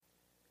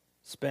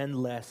Spend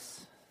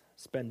less,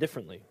 spend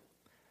differently.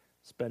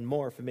 Spend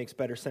more if it makes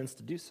better sense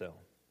to do so.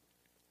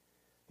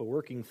 But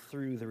working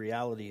through the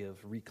reality of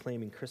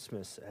reclaiming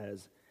Christmas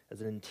as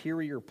an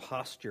interior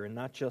posture and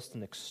not just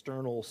an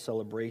external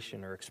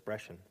celebration or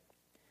expression.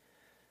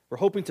 We're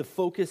hoping to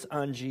focus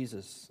on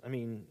Jesus.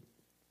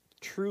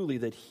 Truly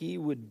that he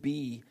would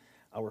be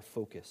our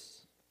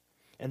focus.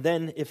 And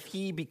then if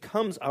he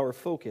becomes our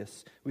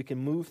focus, we can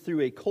move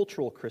through a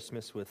cultural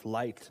Christmas with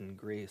light and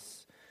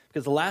grace.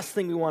 Because the last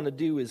thing we want to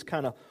do is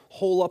kind of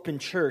hole up in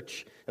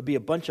church and be a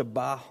bunch of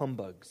bah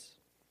humbugs.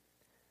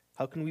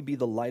 How can we be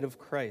the light of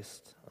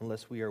Christ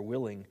unless we are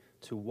willing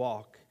to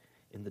walk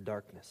in the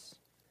darkness?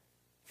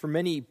 For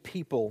many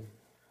people,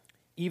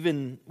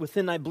 even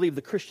within, I believe,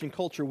 the Christian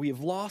culture, we have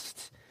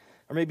lost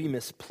or maybe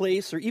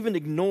misplaced or even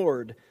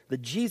ignored the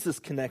Jesus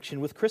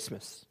connection with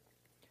Christmas.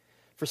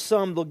 For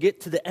some, they'll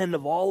get to the end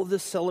of all of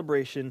this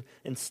celebration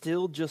and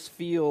still just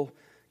feel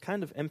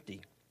kind of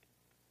empty.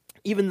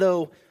 Even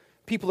though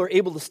people are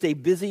able to stay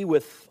busy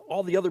with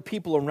all the other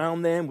people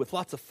around them, with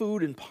lots of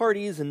food and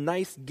parties and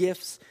nice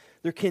gifts,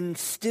 there can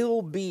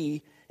still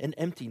be an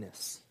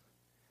emptiness.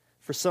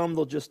 For some,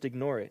 they'll just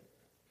ignore it.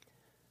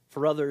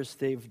 For others,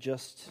 they've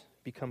just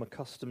become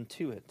accustomed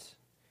to it.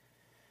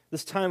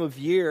 This time of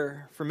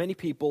year, for many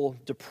people,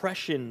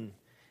 depression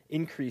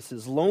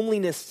increases.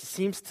 Loneliness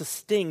seems to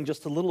sting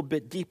just a little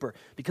bit deeper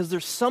because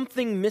there's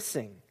something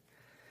missing.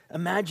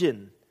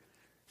 Imagine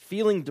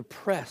feeling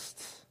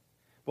depressed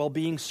while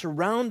being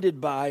surrounded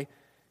by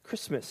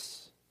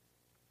Christmas,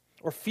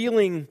 or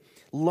feeling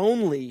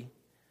lonely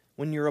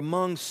when you're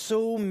among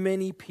so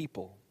many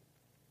people.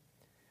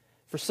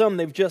 For some,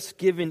 they've just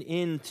given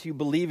in to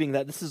believing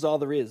that this is all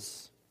there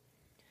is.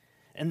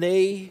 And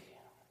they,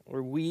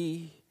 or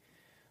we,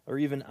 or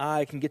even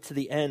I can get to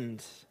the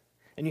end.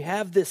 And you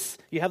have this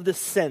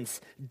sense,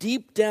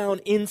 deep down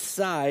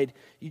inside,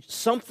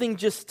 something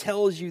just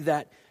tells you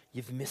that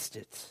you've missed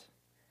it.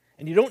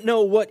 And you don't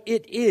know what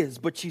it is,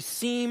 but you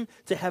seem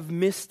to have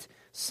missed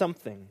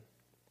something.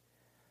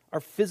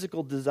 Our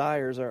physical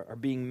desires are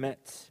being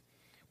met.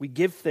 We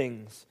give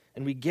things,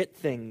 and we get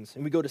things,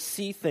 and we go to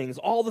see things,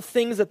 all the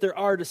things that there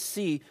are to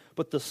see,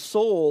 but the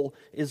soul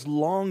is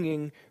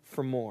longing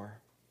for more.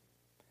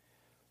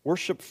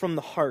 Worship from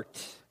the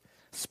heart.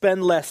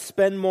 Spend less,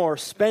 spend more,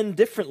 spend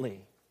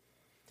differently.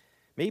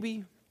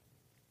 Maybe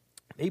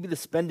the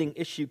spending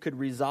issue could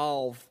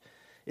resolve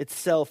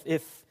itself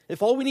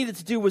if all we needed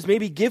to do was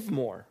maybe give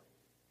more.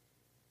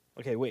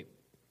 Okay, wait.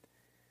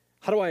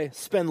 How do I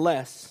spend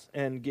less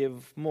and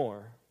give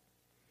more?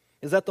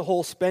 Is that the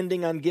whole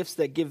spending on gifts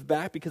that give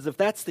back? Because if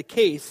that's the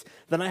case,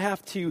 then I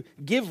have to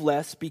give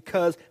less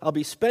because I'll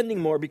be spending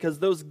more because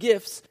those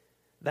gifts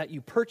that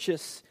you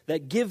purchase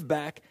that give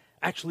back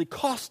actually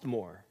cost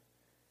more.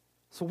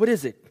 So what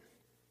is it?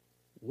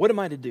 What am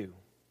I to do?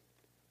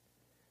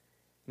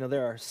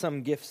 There are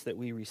some gifts that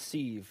we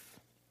receive.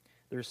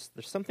 There's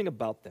something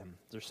about them.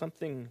 There's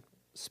something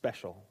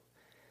special.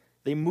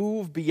 They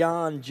move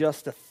beyond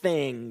just a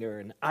thing or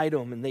an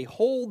item, and they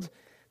hold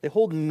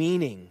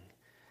meaning.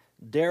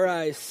 Dare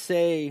I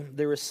say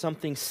there is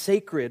something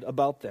sacred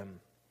about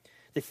them.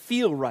 They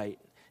feel right.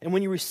 And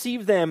when you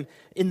receive them,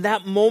 in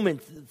that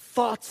moment,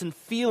 thoughts and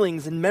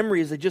feelings and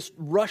memories, they just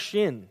rush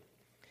in.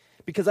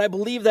 Because I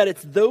believe that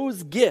it's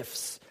those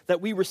gifts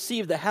that we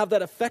receive that have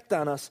that effect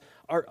on us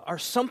are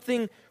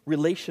something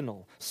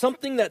relational,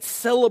 something that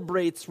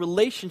celebrates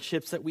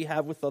relationships that we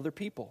have with other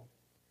people.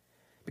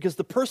 Because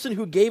the person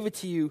who gave it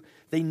to you,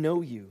 they know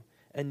you,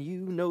 and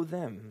you know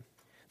them.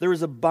 There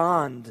is a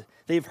bond.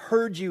 They've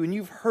heard you, and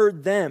you've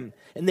heard them,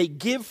 and they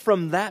give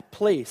from that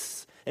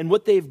place, and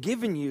what they've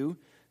given you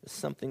is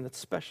something that's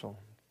special.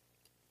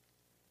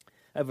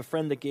 I have a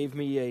friend that gave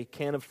me a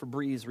can of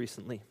Febreze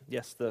recently.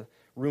 Yes, the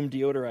room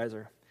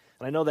deodorizer.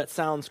 And I know that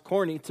sounds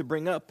corny to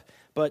bring up,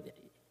 but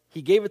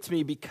he gave it to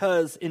me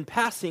because in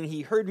passing,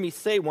 he heard me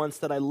say once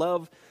that I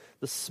love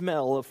the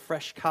smell of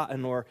fresh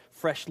cotton or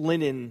fresh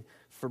linen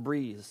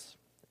Febreze.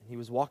 He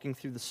was walking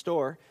through the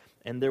store,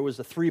 and there was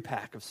a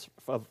 3-pack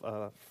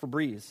of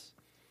Febreze.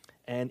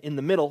 And in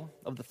the middle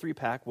of the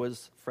 3-pack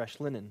was fresh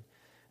linen.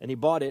 And he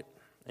bought it,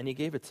 and he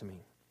gave it to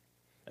me.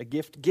 A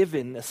gift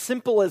given, as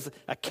simple as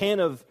a can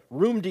of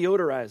room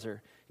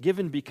deodorizer,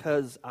 given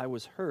because I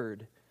was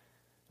heard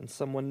and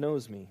someone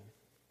knows me.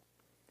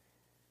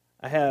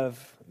 I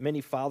have many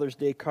Father's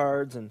Day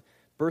cards and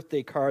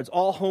birthday cards,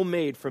 all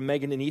homemade from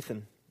Megan and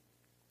Ethan.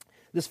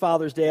 This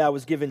Father's Day, I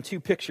was given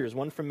 2 pictures,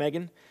 one from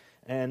Megan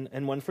and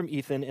one from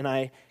Ethan, and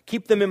I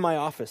keep them in my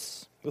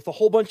office with a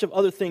whole bunch of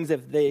other things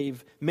that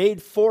they've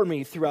made for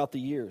me throughout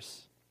the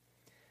years.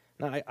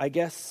 Now, I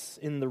guess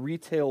in the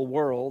retail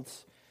world,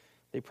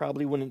 they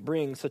probably wouldn't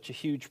bring such a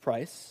huge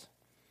price,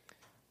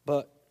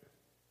 but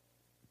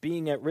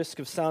being at risk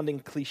of sounding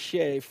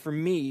cliche, for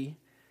me,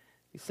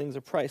 these things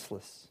are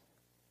priceless.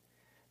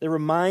 They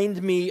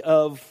remind me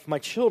of my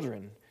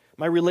children,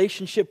 my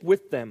relationship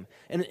with them,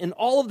 and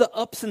all of the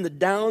ups and the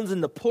downs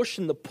and the push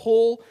and the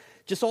pull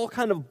just all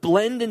kind of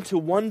blend into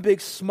one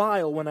big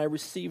smile when I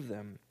receive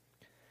them.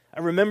 I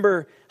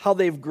remember how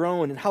they've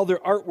grown and how their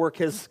artwork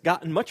has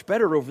gotten much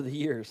better over the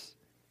years.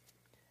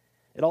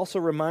 It also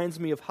reminds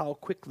me of how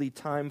quickly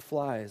time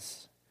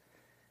flies.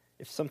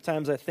 If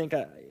sometimes I think,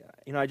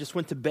 I just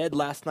went to bed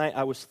last night,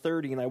 I was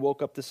 30, and I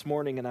woke up this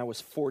morning and I was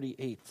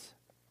 48.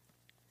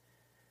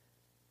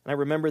 And I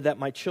remember that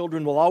my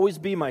children will always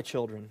be my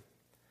children,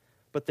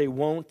 but they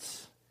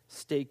won't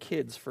stay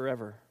kids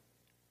forever.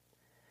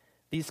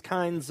 These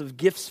kinds of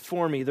gifts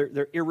for me,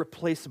 they're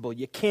irreplaceable.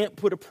 You can't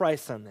put a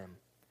price on them.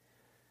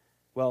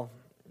 Well,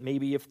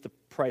 maybe if the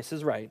price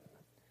is right.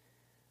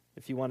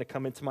 If you want to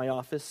come into my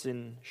office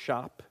and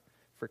shop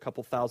for a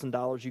couple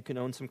 $1,000s, you can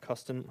own some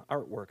custom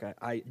artwork.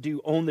 I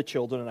do own the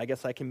children, and I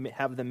guess I can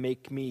have them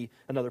make me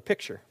another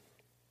picture.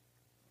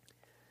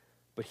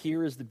 But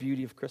here is the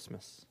beauty of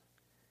Christmas.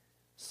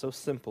 So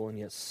simple and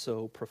yet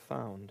so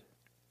profound.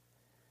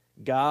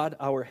 God,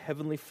 our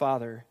Heavenly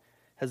Father,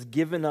 has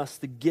given us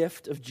the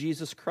gift of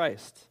Jesus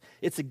Christ.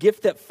 It's a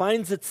gift that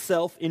finds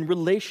itself in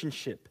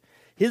relationship.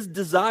 His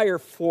desire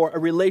for a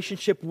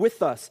relationship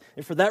with us,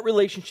 and for that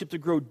relationship to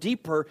grow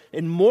deeper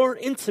and more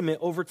intimate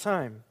over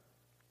time.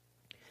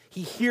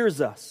 He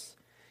hears us.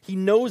 He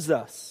knows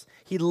us.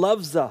 He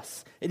loves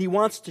us. And He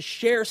wants to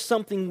share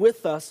something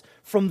with us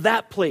from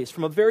that place,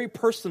 from a very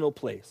personal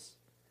place.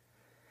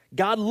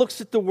 God looks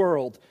at the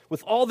world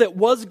with all that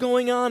was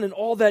going on and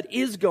all that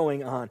is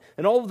going on,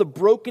 and all of the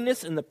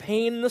brokenness and the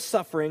pain and the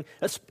suffering,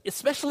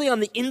 especially on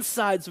the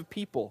insides of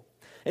people.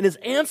 And His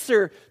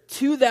answer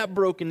to that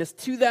brokenness,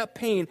 to that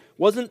pain,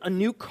 wasn't a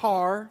new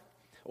car,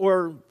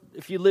 or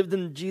if you lived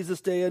in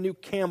Jesus' day, a new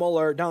camel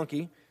or a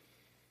donkey.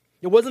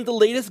 It wasn't the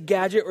latest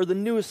gadget or the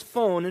newest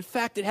phone. In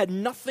fact, it had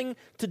nothing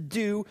to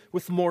do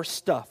with more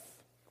stuff.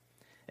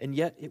 And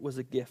yet it was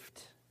a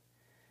gift.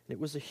 It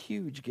was a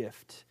huge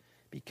gift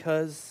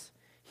because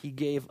He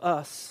gave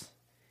us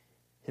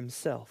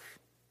Himself.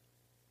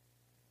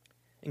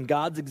 And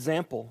God's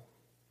example,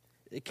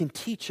 it can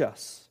teach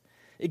us.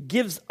 It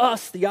gives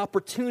us the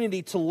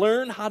opportunity to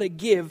learn how to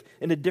give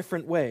in a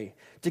different way,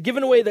 to give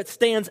in a way that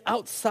stands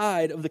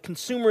outside of the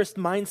consumerist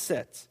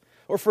mindset,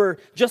 or for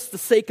just the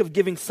sake of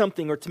giving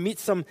something, or to meet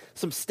some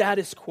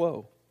status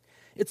quo.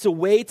 It's a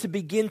way to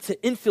begin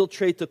to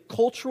infiltrate the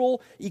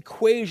cultural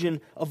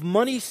equation of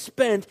money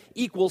spent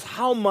equals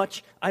how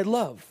much I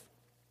love.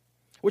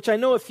 Which I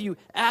know if you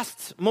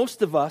asked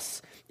most of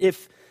us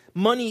if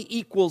money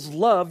equals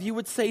love, you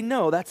would say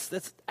no,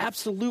 that's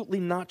absolutely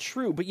not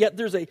true. But yet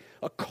there's a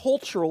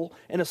cultural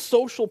and a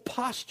social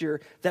posture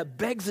that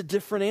begs a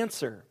different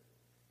answer.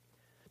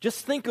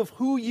 Just think of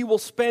who you will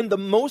spend the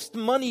most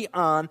money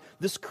on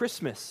this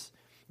Christmas.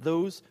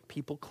 Those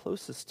people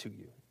closest to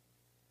you.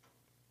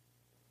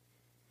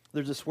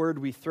 There's this word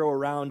we throw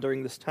around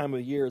during this time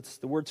of year.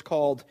 The word's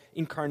called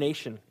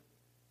incarnation.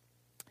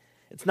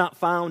 It's not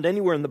found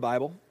anywhere in the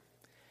Bible.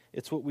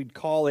 It's what we'd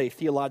call a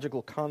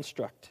theological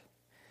construct.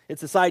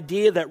 It's this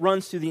idea that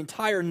runs through the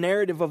entire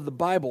narrative of the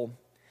Bible,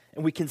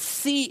 and we can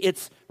see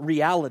its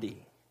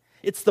reality.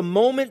 It's the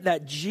moment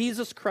that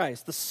Jesus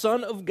Christ, the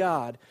Son of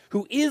God,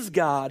 who is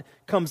God,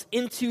 comes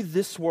into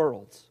this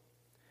world.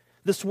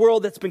 This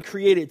world that's been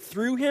created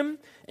through Him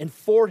and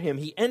for Him.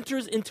 He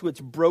enters into its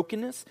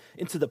brokenness,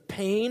 into the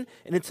pain,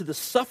 and into the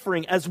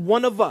suffering as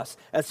one of us,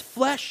 as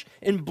flesh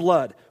and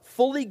blood,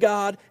 fully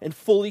God and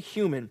fully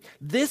human.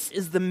 This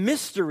is the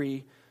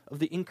mystery of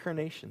the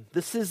incarnation.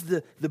 This is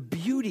the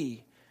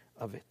beauty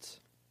of it.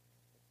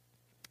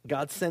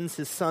 God sends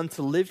His Son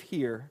to live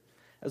here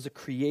as a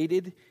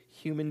created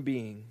human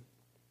being.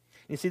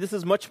 You see, this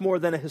is much more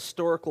than a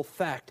historical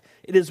fact.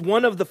 It is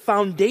one of the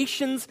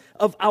foundations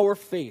of our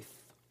faith.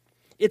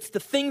 It's the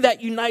thing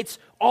that unites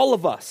all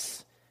of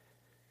us.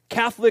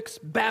 Catholics,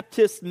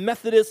 Baptists,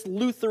 Methodists,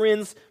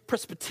 Lutherans,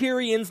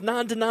 Presbyterians,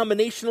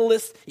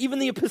 non-denominationalists, even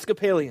the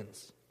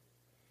Episcopalians.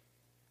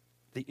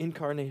 The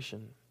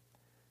incarnation.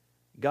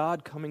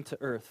 God coming to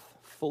earth,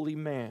 fully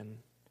man,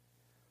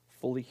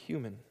 fully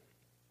human.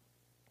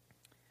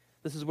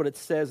 This is what it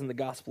says in the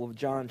Gospel of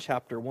John,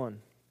 chapter 1.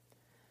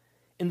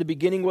 In the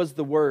beginning was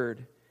the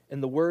Word,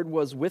 and the Word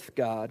was with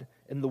God,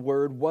 and the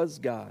Word was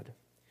God.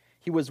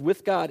 He was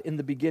with God in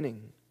the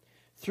beginning.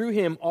 Through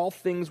Him all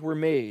things were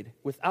made.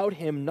 Without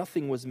Him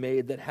nothing was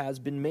made that has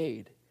been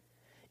made.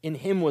 In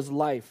Him was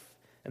life,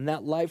 and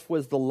that life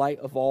was the light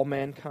of all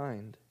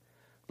mankind.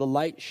 The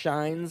light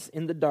shines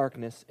in the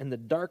darkness, and the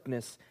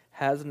darkness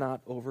has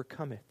not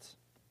overcome it.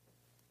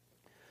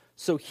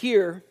 So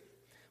here,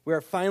 we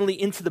are finally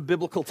into the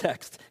biblical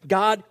text.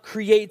 God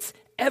creates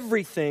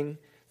everything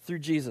through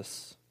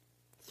Jesus,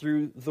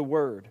 through the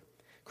Word.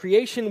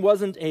 Creation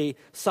wasn't a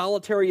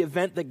solitary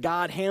event that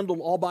God handled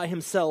all by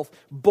Himself.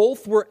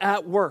 Both were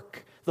at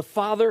work, the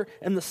Father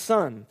and the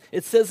Son.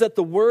 It says that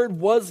the Word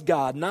was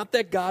God, not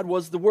that God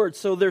was the Word.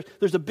 So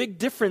there's a big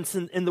difference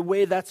in the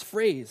way that's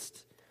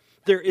phrased.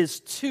 There is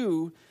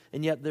two,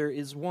 and yet there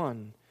is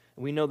one.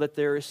 And we know that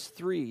there is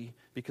three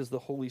because the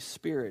Holy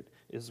Spirit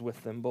is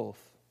with them both.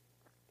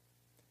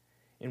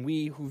 And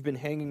we who've been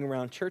hanging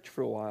around church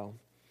for a while,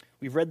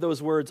 we've read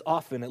those words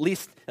often, at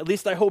least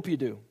I hope you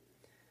do.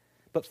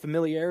 But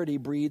familiarity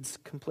breeds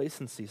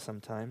complacency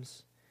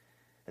sometimes.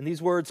 And these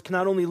words can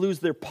not only lose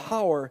their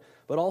power,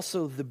 but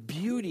also the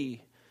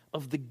beauty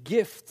of the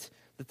gift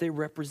that they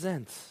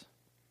represent.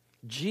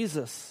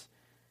 Jesus,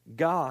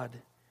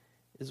 God,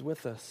 is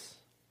with us.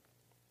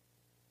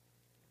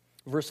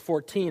 Verse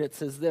 14, it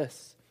says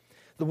this,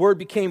 "The Word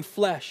became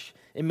flesh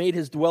and made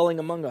his dwelling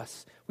among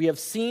us. We have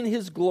seen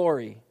his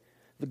glory,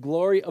 the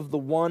glory of the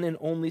one and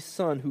only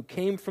Son who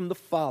came from the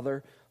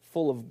Father,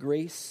 full of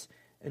grace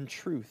and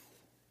truth."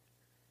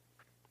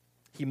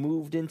 He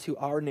moved into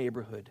our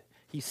neighborhood.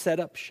 He set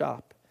up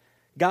shop.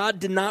 God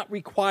did not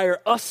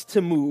require us to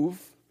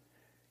move.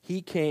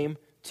 He came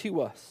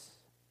to us.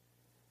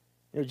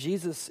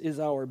 Jesus is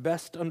our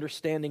best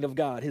understanding of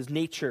God, his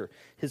nature,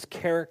 his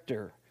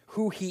character,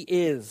 who he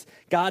is.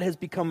 God has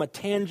become a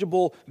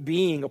tangible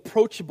being,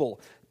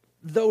 approachable.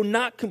 Though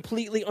not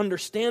completely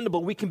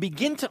understandable, we can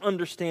begin to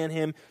understand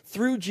him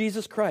through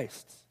Jesus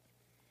Christ.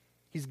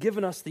 He's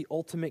given us the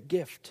ultimate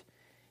gift,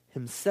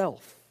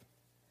 himself.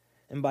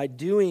 And by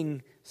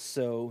doing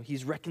so,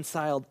 he's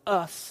reconciled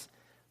us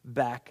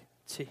back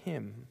to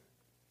him.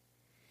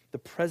 The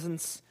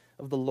presence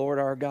of the Lord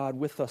our God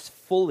with us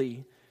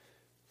fully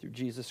through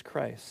Jesus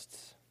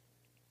Christ.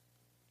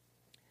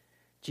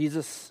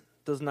 Jesus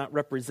does not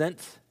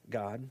represent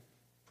God.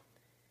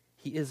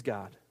 He is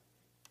God.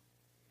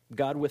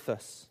 God with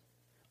us,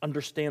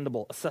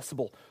 understandable,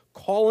 accessible,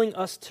 calling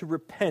us to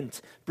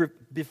repent,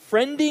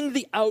 befriending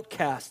the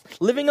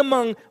outcast, living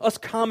among us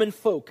common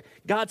folk,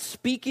 God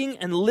speaking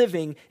and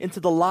living into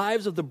the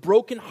lives of the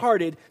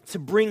brokenhearted to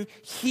bring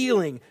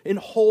healing and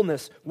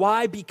wholeness.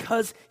 Why?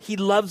 Because he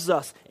loves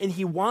us and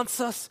he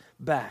wants us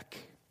back.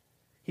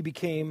 He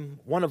became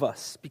one of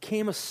us,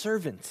 became a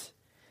servant.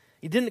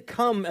 He didn't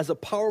come as a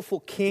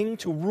powerful king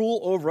to rule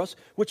over us,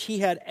 which he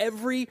had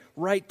every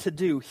right to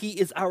do. He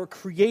is our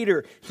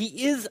creator.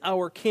 He is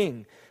our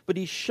king. But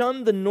he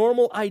shunned the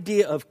normal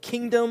idea of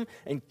kingdom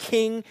and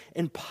king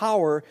and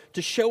power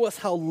to show us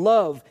how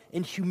love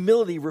and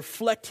humility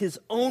reflect his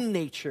own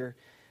nature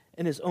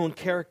and his own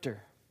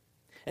character.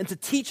 And to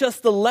teach us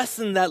the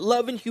lesson that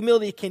love and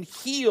humility can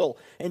heal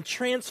and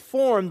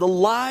transform the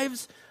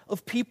lives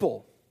of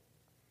people.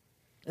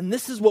 And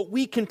this is what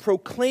we can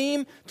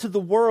proclaim to the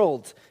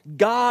world,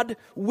 God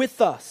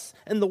with us.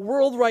 And the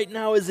world right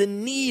now is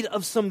in need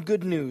of some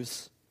good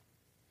news.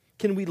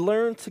 Can we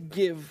learn to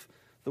give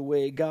the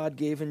way God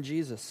gave in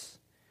Jesus?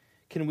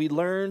 Can we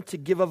learn to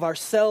give of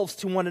ourselves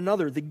to one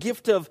another, the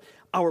gift of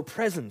our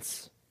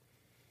presence?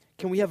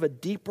 Can we have a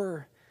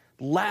deeper,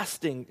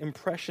 lasting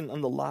impression on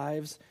the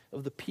lives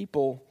of the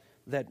people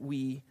that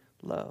we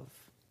love?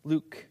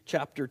 Luke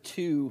chapter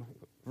 2,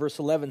 verse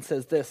 11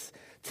 says this,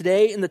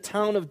 "Today in the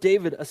town of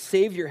David, a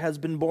Savior has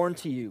been born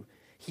to you.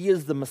 He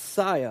is the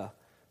Messiah,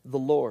 the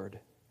Lord."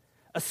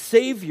 A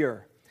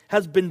Savior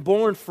has been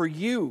born for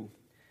you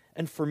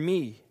and for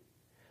me.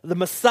 The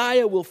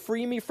Messiah will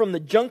free me from the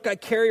junk I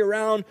carry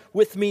around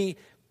with me,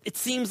 it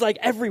seems like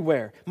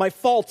everywhere. My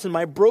faults and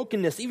my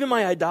brokenness, even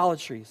my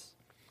idolatries.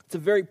 It's a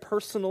very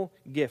personal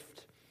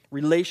gift,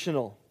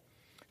 relational.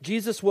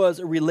 Jesus was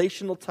a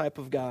relational type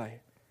of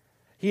guy.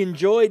 He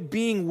enjoyed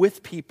being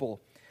with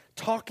people,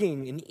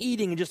 talking and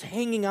eating and just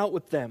hanging out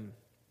with them.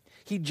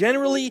 He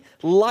generally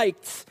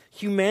liked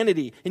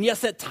humanity. And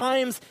yes, at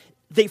times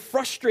they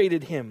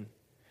frustrated him,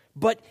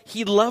 but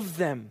he loved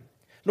them.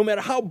 No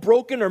matter how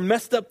broken or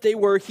messed up they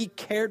were, he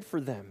cared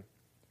for them.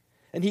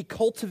 And he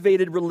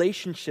cultivated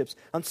relationships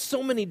on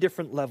so many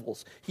different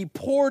levels. He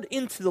poured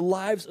into the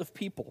lives of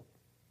people.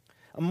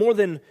 On more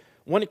than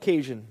one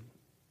occasion,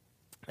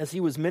 as he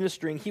was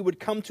ministering, he would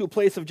come to a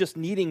place of just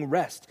needing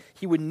rest.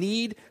 He would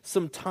need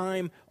some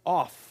time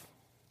off.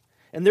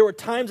 And there were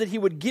times that he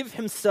would give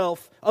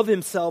himself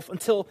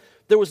until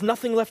there was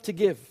nothing left to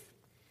give.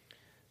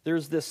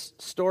 There's this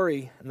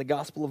story in the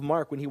Gospel of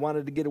Mark when he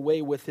wanted to get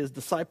away with his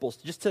disciples,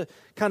 just to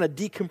kind of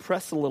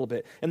decompress a little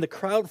bit. And the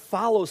crowd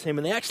follows him,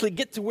 and they actually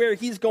get to where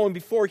he's going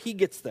before he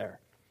gets there.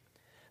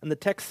 And the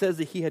text says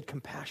that he had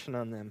compassion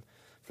on them,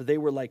 for they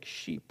were like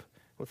sheep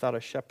without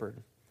a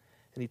shepherd.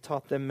 And he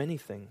taught them many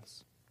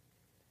things.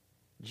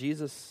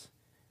 Jesus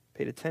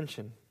paid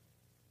attention.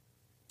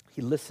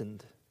 He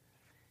listened.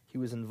 He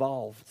was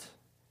involved.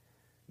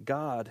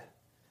 God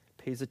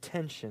pays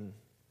attention,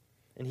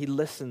 and he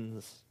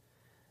listens,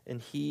 and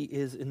he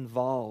is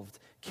involved.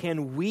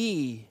 Can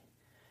we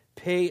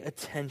pay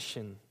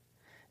attention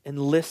and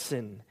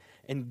listen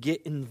and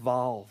get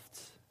involved?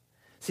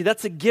 See,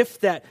 that's a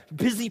gift that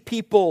busy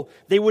people,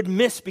 they would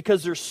miss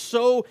because they're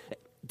so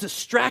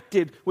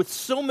distracted with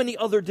so many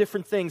other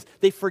different things.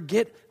 They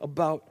forget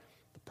about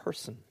the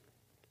person.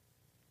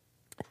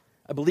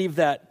 I believe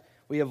that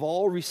we have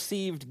all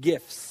received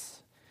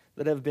gifts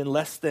that have been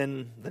less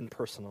than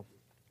personal.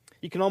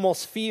 You can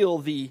almost feel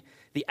the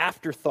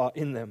afterthought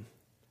in them.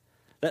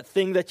 That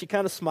thing that you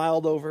kind of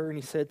smiled over and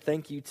you said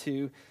thank you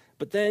to,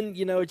 but then,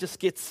 it just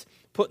gets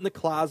put in the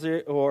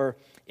closet or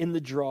in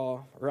the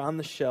drawer or on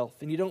the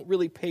shelf, and you don't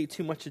really pay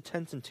too much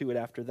attention to it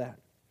after that.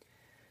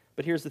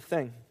 But here's the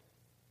thing.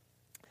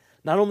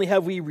 Not only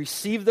have we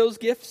received those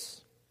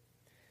gifts,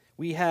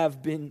 we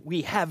have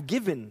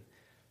given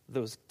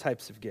those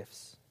types of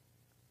gifts.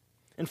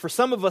 And for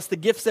some of us, the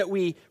gifts that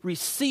we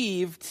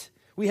received,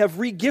 we have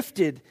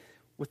re-gifted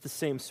with the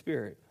same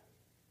Spirit.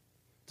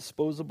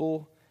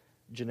 Disposable,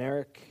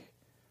 generic.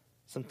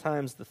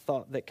 Sometimes the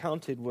thought that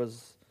counted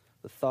was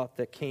the thought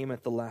that came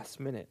at the last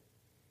minute.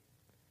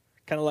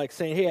 Kind of like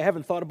saying, hey, I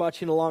haven't thought about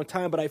you in a long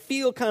time, but I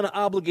feel kind of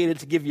obligated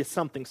to give you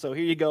something, so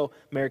here you go,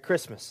 Merry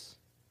Christmas.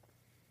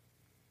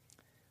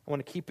 I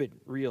want to keep it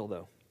real,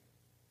 though.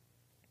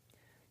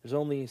 There's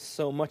only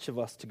so much of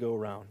us to go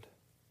around.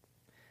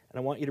 And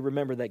I want you to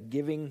remember that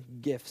giving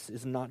gifts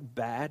is not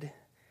bad,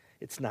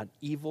 it's not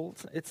evil,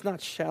 it's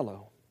not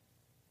shallow.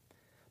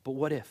 But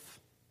what if?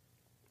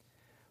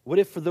 What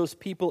if for those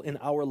people in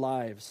our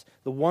lives,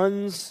 the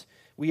ones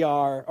we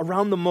are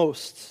around the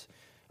most,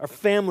 our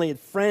family and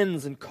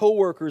friends and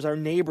coworkers, our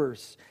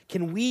neighbors,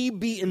 can we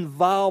be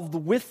involved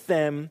with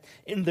them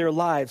in their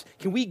lives?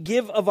 Can we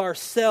give of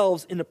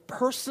ourselves in a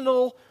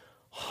personal,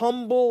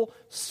 humble,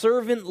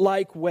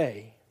 servant-like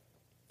way?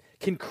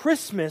 Can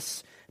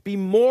Christmas be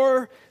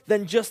more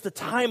than just a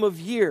time of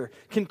year?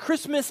 Can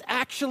Christmas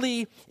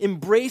actually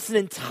embrace an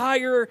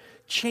entire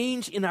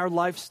change in our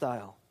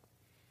lifestyle?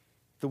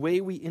 The way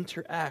we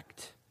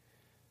interact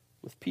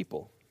with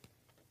people.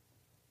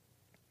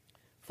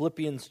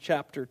 Philippians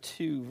chapter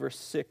 2, verse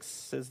 6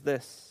 says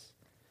this,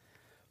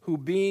 who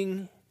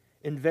being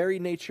in very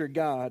nature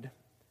God,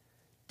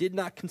 did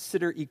not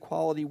consider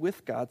equality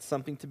with God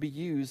something to be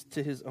used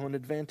to his own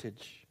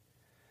advantage.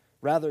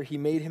 Rather, he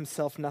made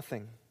himself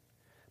nothing,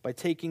 by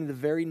taking the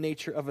very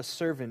nature of a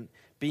servant,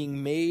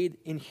 being made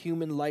in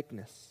human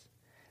likeness,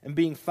 and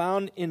being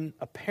found in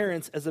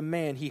appearance as a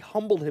man, he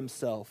humbled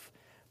himself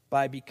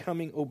by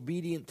becoming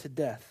obedient to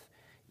death,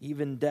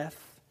 even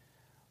death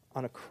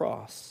on a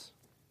cross.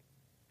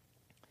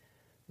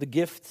 The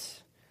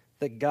gift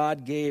that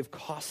God gave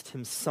cost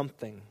him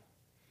something.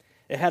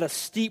 It had a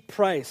steep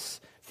price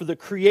for the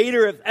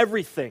creator of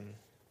everything.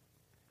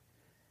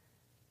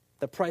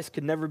 The price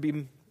could never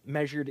be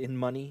measured in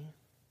money.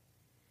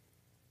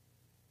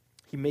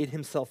 He made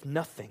himself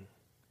nothing,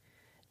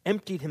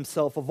 emptied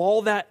himself of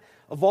all that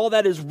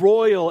is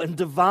royal and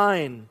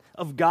divine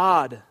of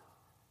God,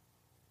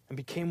 and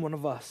became one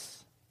of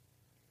us.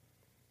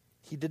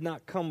 He did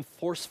not come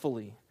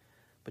forcefully,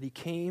 but he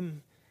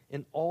came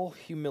in all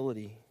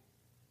humility.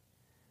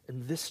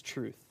 And this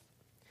truth,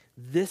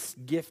 this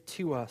gift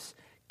to us,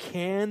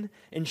 can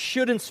and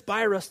should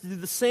inspire us to do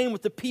the same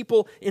with the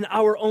people in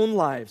our own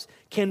lives.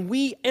 Can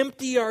we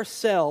empty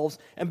ourselves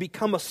and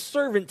become a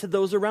servant to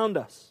those around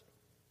us?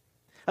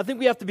 I think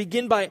we have to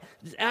begin by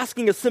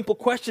asking a simple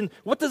question.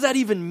 What does that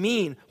even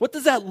mean? What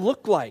does that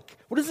look like?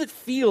 What does it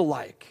feel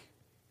like?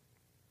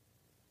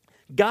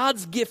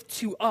 God's gift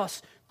to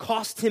us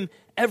cost him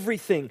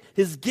everything.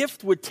 His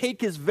gift would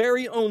take his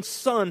very own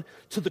son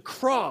to the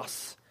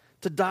cross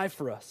to die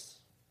for us.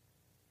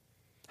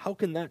 How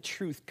can that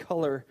truth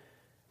color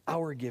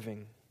our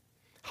giving?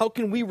 How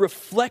can we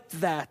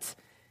reflect that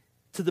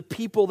to the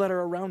people that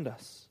are around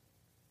us?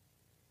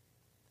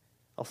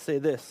 I'll say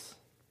this,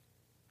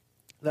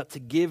 that to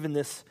give in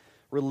this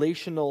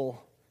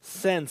relational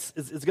sense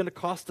is going to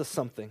cost us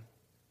something.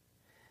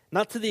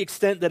 Not to the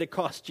extent that it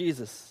cost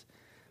Jesus,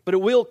 but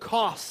it will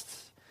cost.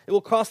 It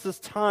will cost us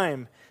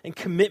time and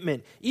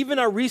commitment, even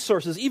our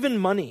resources, even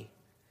money.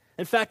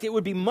 In fact, it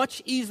would be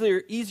much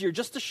easier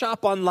just to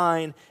shop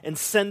online and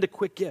send a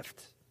quick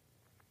gift.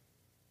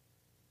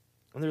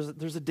 And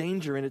there's a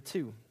danger in it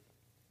too.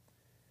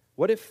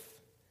 What if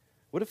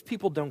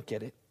people don't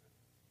get it?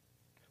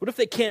 What if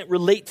they can't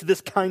relate to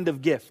this kind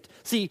of gift?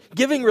 See,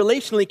 giving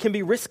relationally can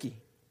be risky.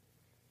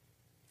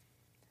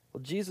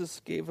 Well,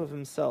 Jesus gave of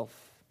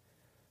himself,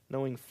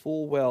 knowing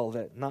full well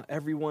that not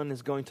everyone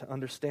is going to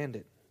understand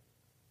it.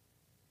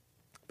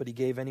 But he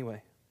gave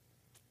anyway.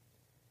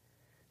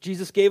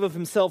 Jesus gave of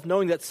himself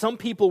knowing that some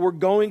people were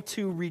going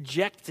to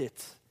reject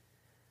it.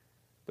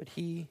 But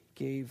he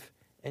gave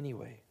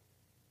anyway.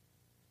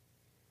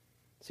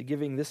 See,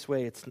 giving this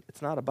way,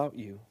 it's not about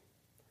you.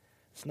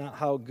 It's not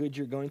how good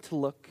you're going to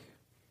look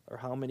or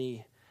how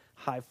many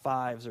high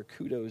fives or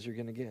kudos you're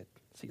going to get.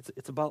 See,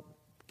 it's about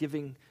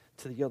giving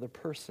to the other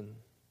person.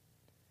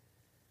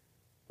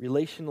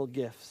 Relational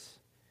gifts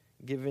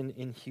given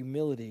in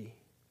humility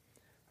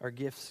are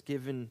gifts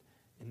given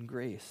in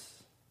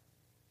grace.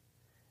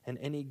 And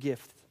any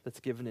gift that's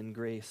given in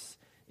grace,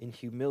 in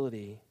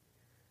humility,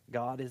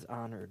 God is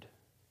honored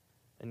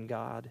and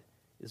God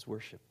is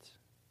worshiped.